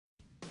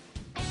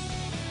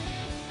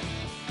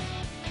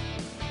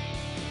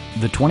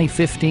the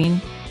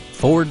 2015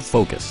 Ford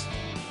Focus.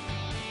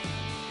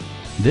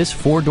 This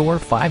four-door,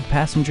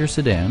 five-passenger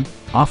sedan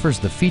offers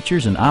the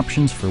features and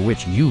options for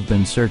which you've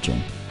been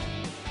searching.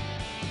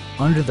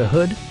 Under the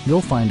hood,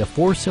 you'll find a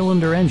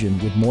four-cylinder engine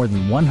with more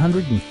than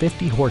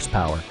 150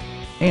 horsepower.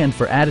 And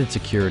for added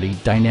security,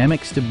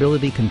 dynamic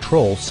stability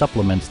control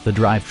supplements the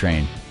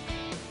drivetrain.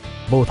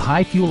 Both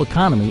high fuel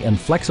economy and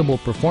flexible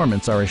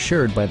performance are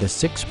assured by the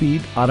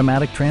 6-speed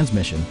automatic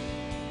transmission.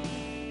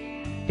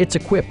 It's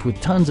equipped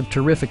with tons of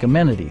terrific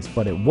amenities,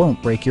 but it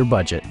won't break your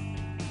budget,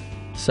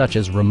 such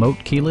as remote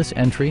keyless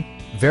entry,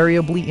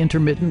 variably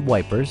intermittent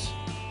wipers,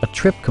 a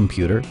trip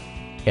computer,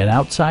 an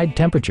outside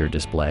temperature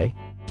display,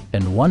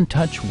 and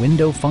one-touch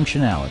window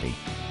functionality.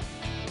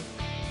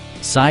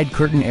 Side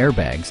curtain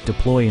airbags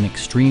deploy in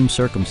extreme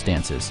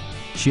circumstances,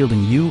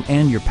 shielding you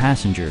and your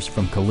passengers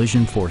from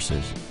collision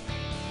forces.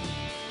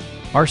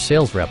 Our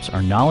sales reps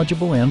are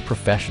knowledgeable and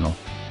professional.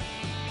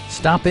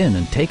 Stop in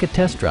and take a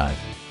test drive.